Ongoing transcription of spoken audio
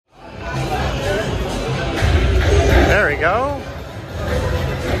go.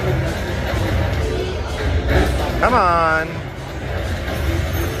 Come on.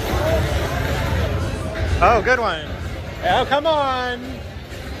 Oh, good one. Oh, come on.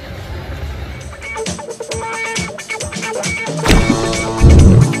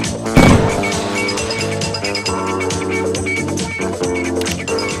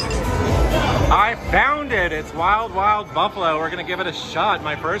 I found it. It's Wild Wild Buffalo. We're gonna give it a shot.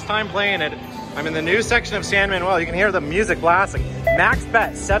 My first time playing it. I'm in the new section of San Manuel. You can hear the music blasting. Max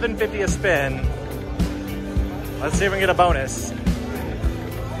bet, $7.50 a spin. Let's see if we can get a bonus.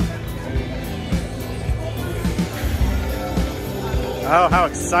 Oh, how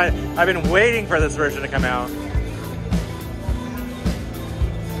excited. I've been waiting for this version to come out.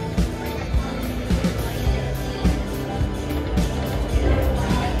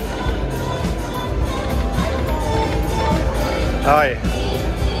 Oh, yeah.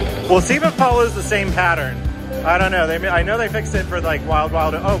 We'll see if it follows the same pattern. I don't know. I know they fixed it for like Wild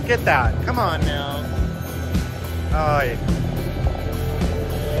Wild. Oh, get that. Come on now. Oh, yeah.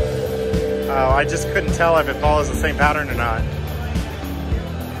 Oh, I just couldn't tell if it follows the same pattern or not.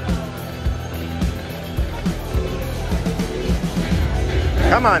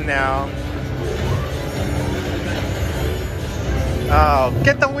 Come on now. Oh,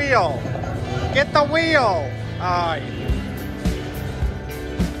 get the wheel. Get the wheel. Oh, yeah.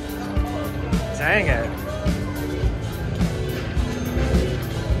 Dang it.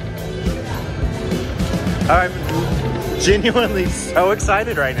 I'm genuinely so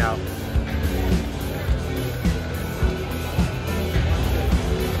excited right now.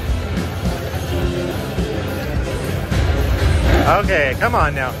 Okay, come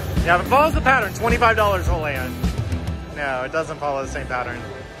on now. Yeah, if it follows the pattern, $25 will land. No, it doesn't follow the same pattern.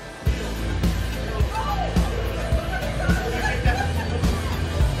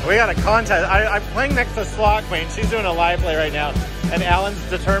 We got a contest. I'm playing next to Slot Queen. She's doing a live play right now. And Alan's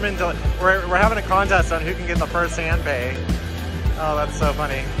determined to, we're having a contest on who can get the first hand pay. Oh, that's so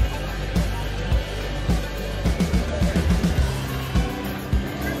funny.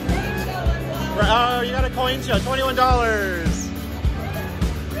 Oh, you got a coin show, $21.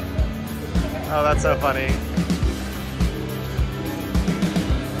 Oh, that's so funny.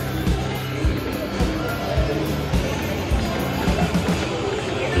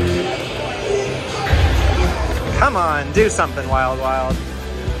 Come on, do something, Wild Wild.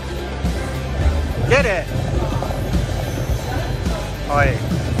 Get it. Oi.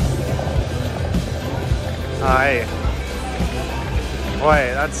 Aye.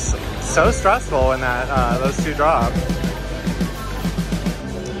 Boy, that's so stressful when that those two drop.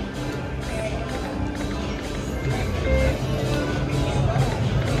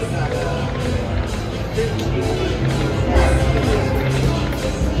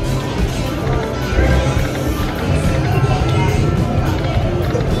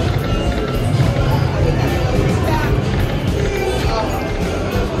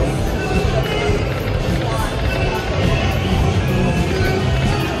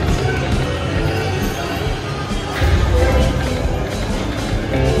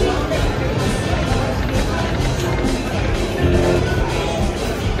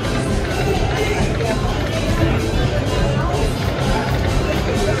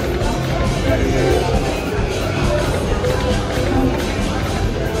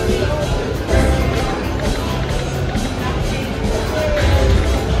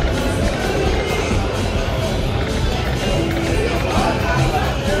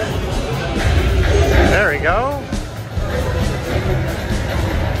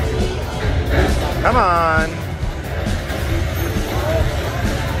 Come on.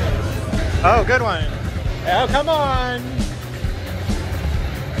 Oh, good one. Oh, come on.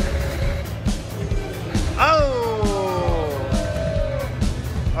 Oh.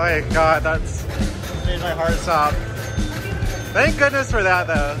 Oh my God, that's made my heart stop. Thank goodness for that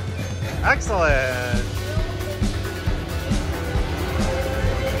though. Excellent.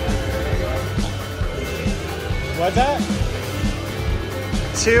 What's that?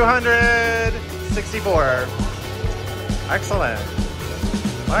 264. Excellent.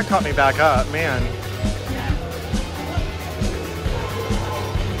 Well, that caught me back up, man.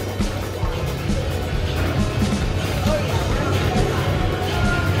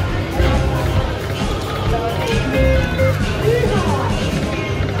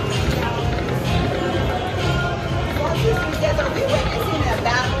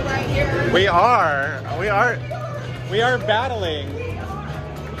 We are battling.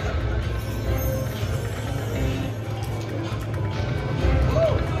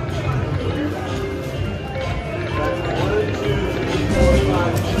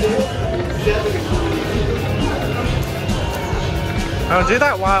 Oh, do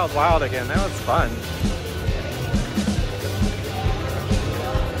that wild, wild again. That was fun.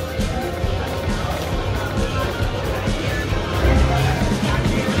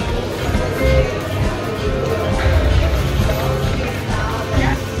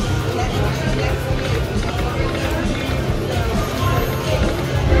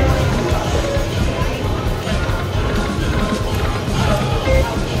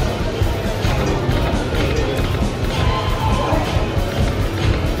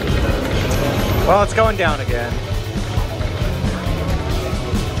 Well, it's going down again.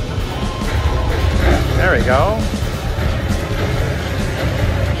 There we go.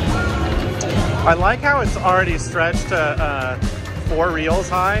 I like how it's already stretched to 4 reels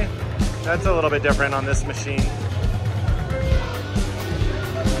high. That's a little bit different on this machine.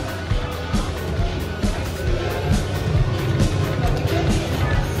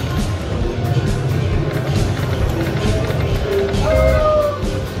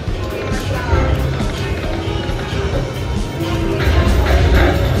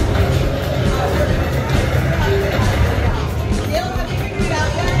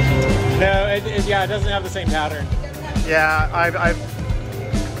 Yeah, it doesn't have the same pattern. Yeah, I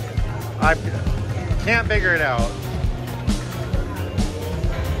can't figure it out.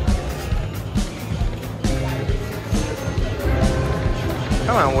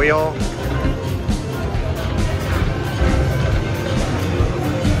 Come on, wheel.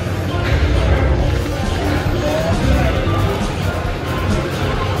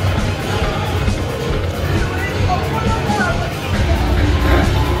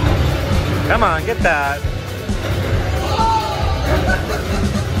 Come on, get that.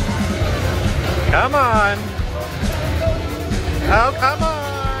 Come on. Oh, come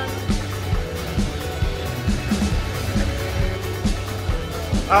on.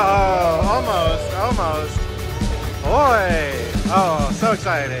 Uh-oh, almost. Boy. Oh, so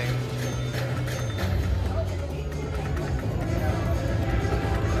exciting.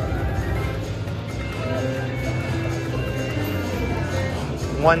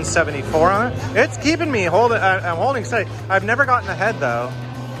 $174 on it. It's keeping me I'm holding steady. I've never gotten ahead though.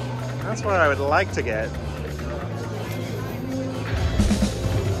 That's what I would like to get.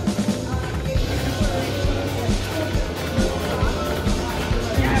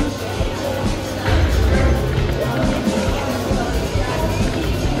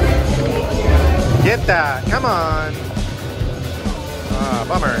 Get that, come on. Ah,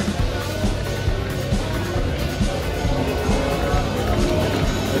 bummer.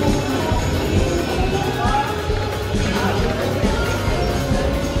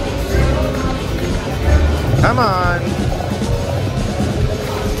 Come on.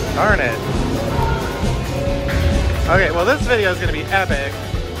 Darn it. Okay, well this video is going to be epic.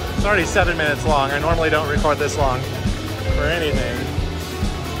 It's already 7 minutes long. I normally don't record this long for anything.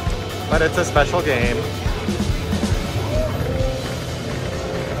 But it's a special game.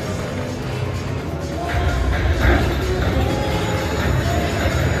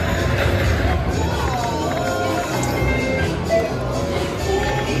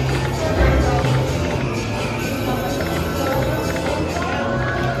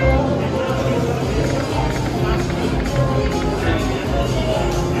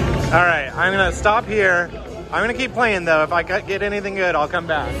 Alright, I'm gonna stop here. I'm gonna keep playing though. If I get anything good, I'll come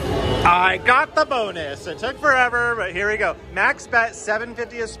back. I got the bonus. It took forever, but here we go. Max bet,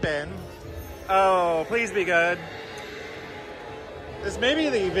 $7.50 a spin. Oh, please be good. This may be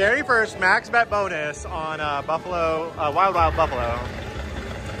the very first max bet bonus on Buffalo, Wild Wild Buffalo.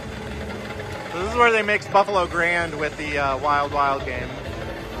 So this is where they mix Buffalo Grand with the Wild Wild game.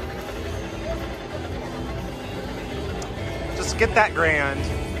 Just get that grand.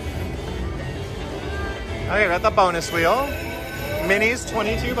 Okay, got the bonus wheel. Minis,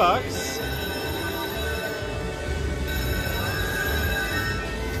 22 bucks.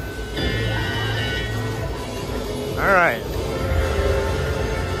 All right.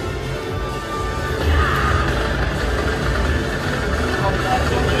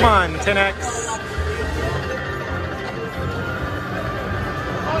 Come on, 10X.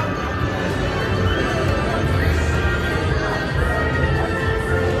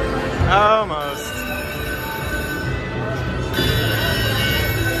 Almost.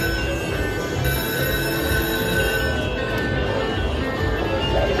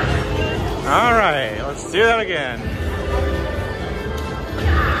 All right, let's do that again.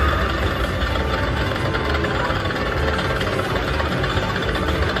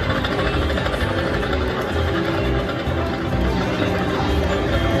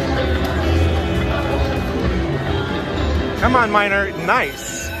 Come on, Miner,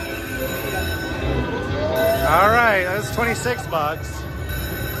 nice. All right, that's 26 bucks.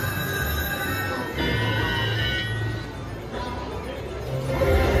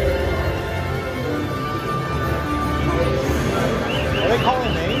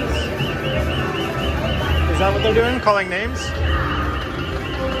 that what they're doing? Calling names?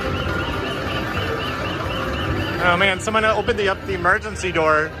 Oh man, someone opened up the emergency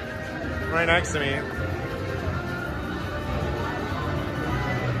door right next to me.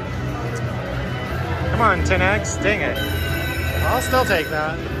 Come on, 10X. Dang it. I'll still take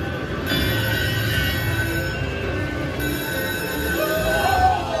that.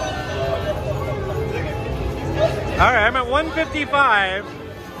 All right, I'm at 155.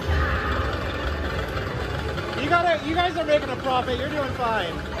 You guys are making a profit. You're doing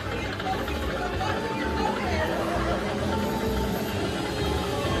fine.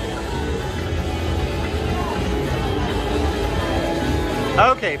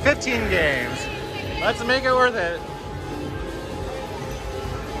 Okay, 15 games. Let's make it worth it.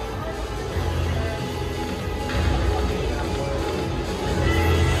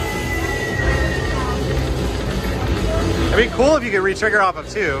 It'd be cool if you could re-trigger off of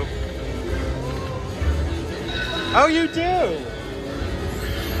 2. Oh, you do!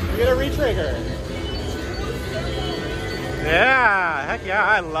 You get a re-trigger. Yeah, heck yeah,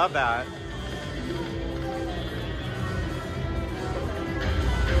 I love that.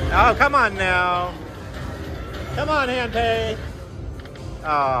 Oh, come on now. Come on, HandPay. Oh,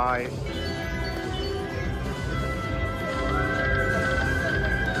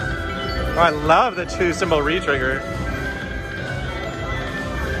 I love the 2 symbol re-trigger.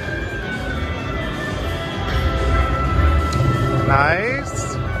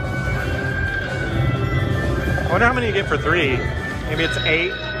 Nice. I wonder how many you get for 3. Maybe it's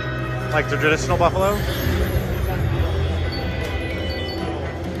 8, like the traditional buffalo.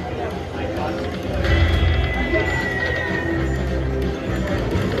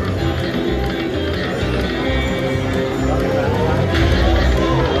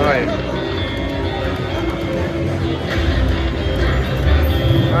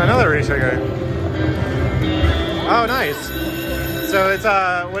 Another re-trigger. Oh, nice. So it's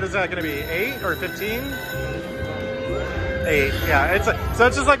what is that going to be? 8 or 15? 8. Yeah. So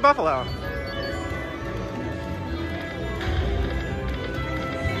it's just like buffalo.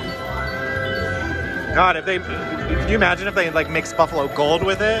 God, can you imagine if they like mix buffalo gold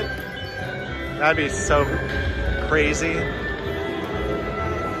with it? That'd be so crazy.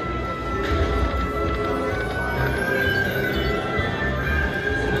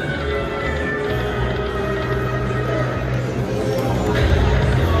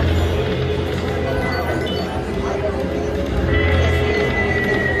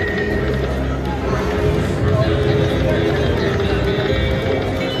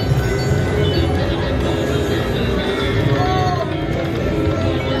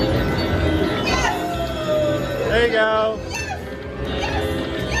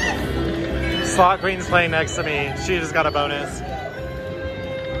 Slot Queen's playing next to me. She just got a bonus.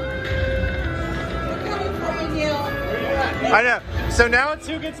 I know. So now it's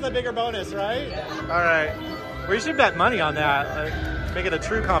who gets the bigger bonus, right? All right. We should bet money on that. Like, make it a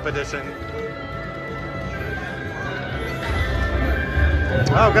true competition.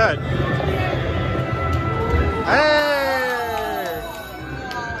 Oh, good. Hey!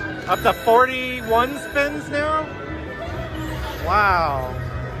 Up to 41 spins now? Wow.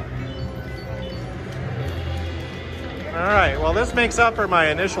 All right, well, this makes up for my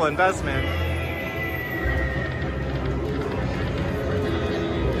initial investment.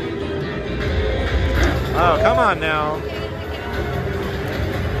 Oh, come on now.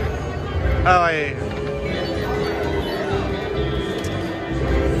 Oh, wait.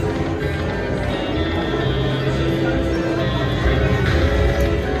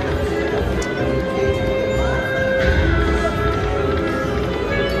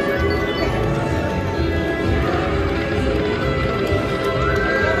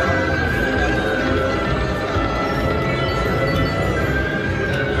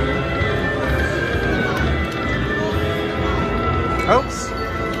 Oops,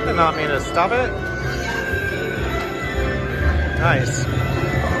 did not mean to stop it. Nice.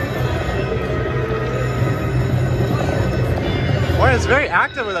 Boy, it's very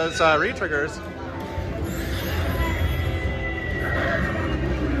active with those re-triggers.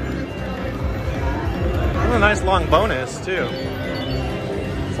 A nice long bonus too.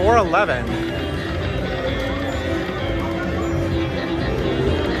 411.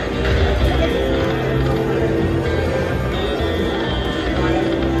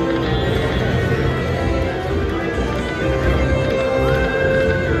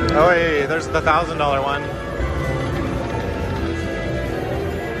 Oh, hey, there's the $1,000 one.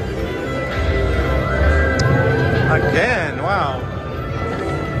 Again, wow.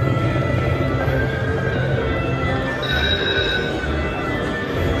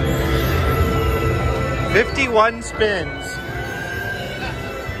 51 spins.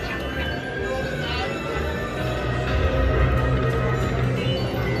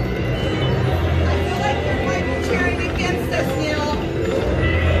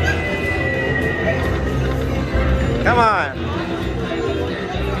 Come on.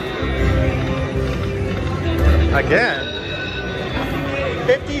 Again.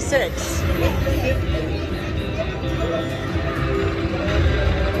 56.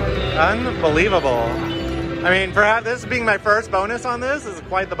 Unbelievable. I mean, perhaps this being my first bonus on this is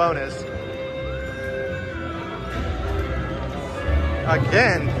quite the bonus.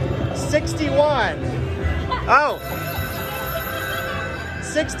 Again, 61. Oh,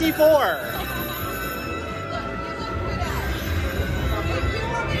 64.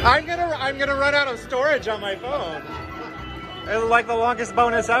 I'm gonna run out of storage on my phone. It's like the longest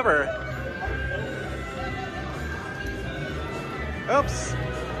bonus ever. Oops.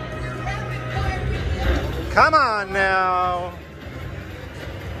 Come on now.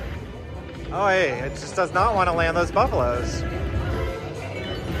 Oh hey, it just does not want to land those buffaloes.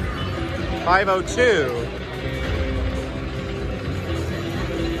 502.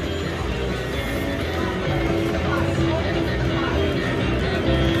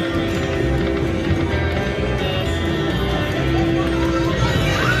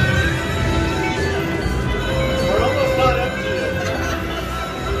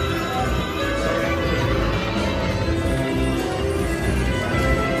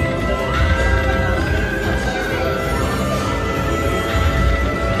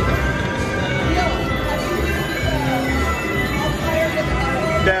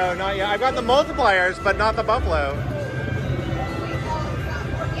 No, not yet. I've got the multipliers, but not the buffalo.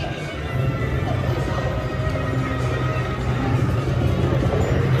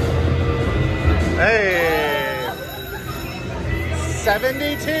 Hey!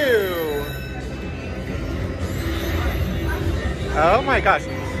 72! Oh my gosh.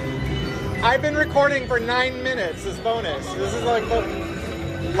 I've been recording for 9 minutes, this bonus. This is like the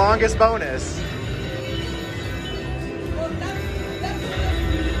longest bonus.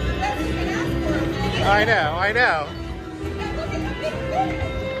 I know, I know.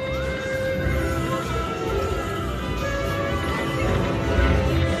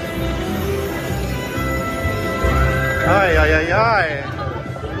 Ay, ay, ay, ay.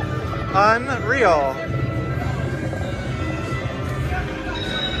 Unreal.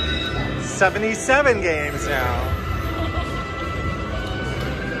 77 games now.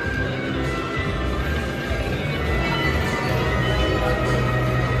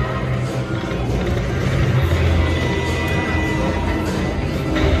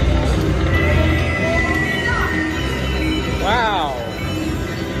 Wow.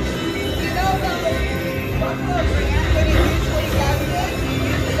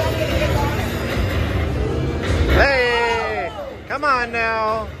 Hey, come on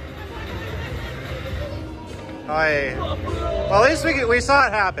now. Hi. Well, at least we saw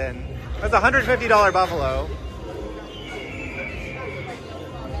it happen. That's a $150 buffalo.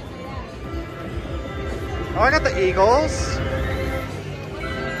 Oh, I got the Eagles.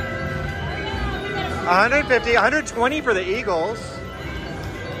 150, 120 for the Eagles.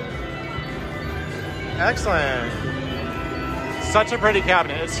 Excellent. Such a pretty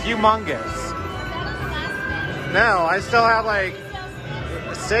cabinet. It's humongous. No, I still have like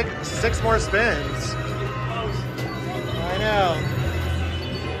six more spins. I know.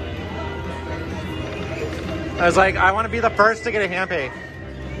 I was like, I want to be the first to get a hand pay.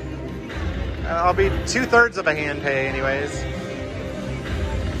 I'll be 2/3 of a hand pay anyways.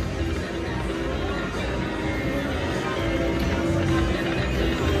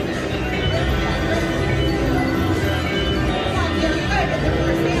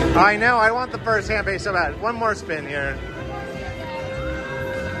 I know, I want the first hand pay so bad. One more spin here.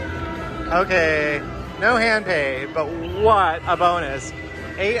 Okay, no hand pay, but what a bonus.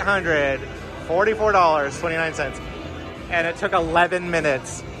 $844.29. And it took 11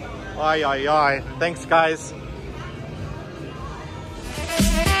 minutes. Ay, ay, ay. Thanks, guys.